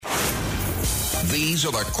These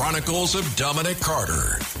are the Chronicles of Dominic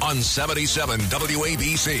Carter on 77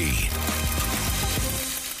 WABC.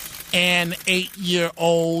 An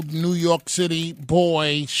 8-year-old New York City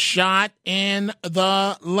boy shot in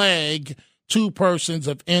the leg. 2 persons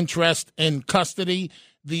of interest in custody.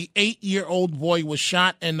 The 8-year-old boy was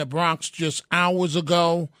shot in the Bronx just hours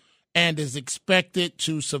ago and is expected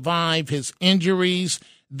to survive his injuries.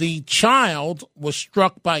 The child was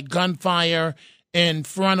struck by gunfire in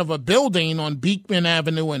front of a building on Beekman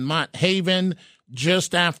Avenue in Mott Haven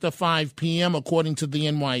just after 5 p.m., according to the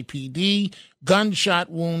NYPD. Gunshot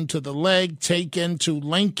wound to the leg taken to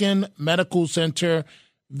Lincoln Medical Center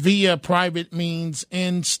via private means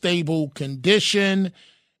in stable condition.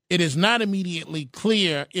 It is not immediately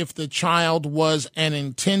clear if the child was an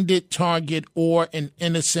intended target or an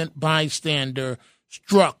innocent bystander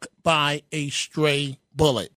struck by a stray bullet.